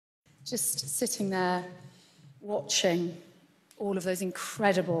just sitting there watching all of those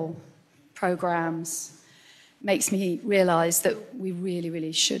incredible programmes makes me realise that we really,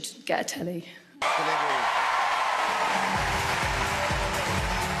 really should get a telly.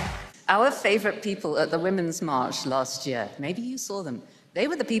 Our favourite people at the Women's March last year, maybe you saw them, they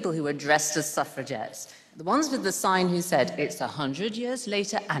were the people who were dressed as suffragettes. The ones with the sign who said, it's 100 years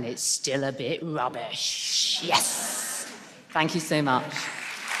later and it's still a bit rubbish. Yes! Thank you so much.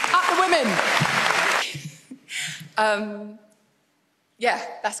 Up the women!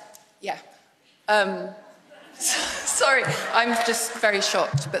 Sorry, I'm just very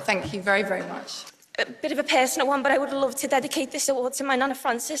shocked, but thank you very, very much. A bit of a personal one, but I would love to dedicate this award to my Nana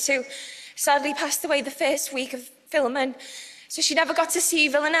Frances, who sadly passed away the first week of filming. So she never got to see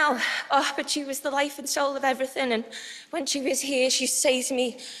Villanelle, but she was the life and soul of everything. And when she was here, she used to say to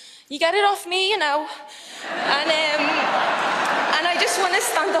me, "You get it off me, you know." And I just want to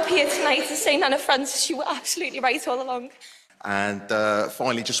stand up here tonight and say, Nana Frances, you were absolutely right all along. And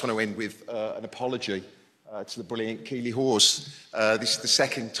finally, just want to end with an apology to the brilliant Keely Hawes. This is the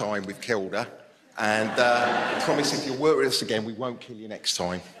second time we've killed her. And I promise if you'll work with us again, we won't kill you next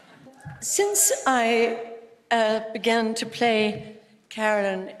time. Since I began to play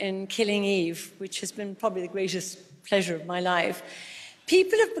Carolyn in Killing Eve, which has been probably the greatest pleasure of my life,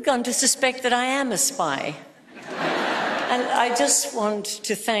 people have begun to suspect that I am a spy. And I just want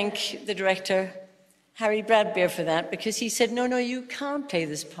to thank the director, Harry Bradbeer, for that, because he said, no, you can't play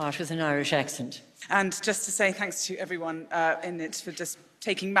this part with an Irish accent. And just to say thanks to everyone in it for just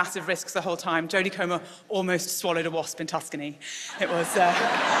taking massive risks the whole time. Jodie Comer almost swallowed a wasp in Tuscany. It was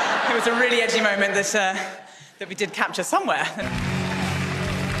a really edgy moment that we did capture somewhere.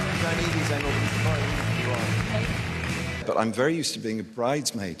 But I'm very used to being a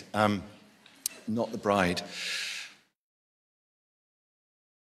bridesmaid, not the bride.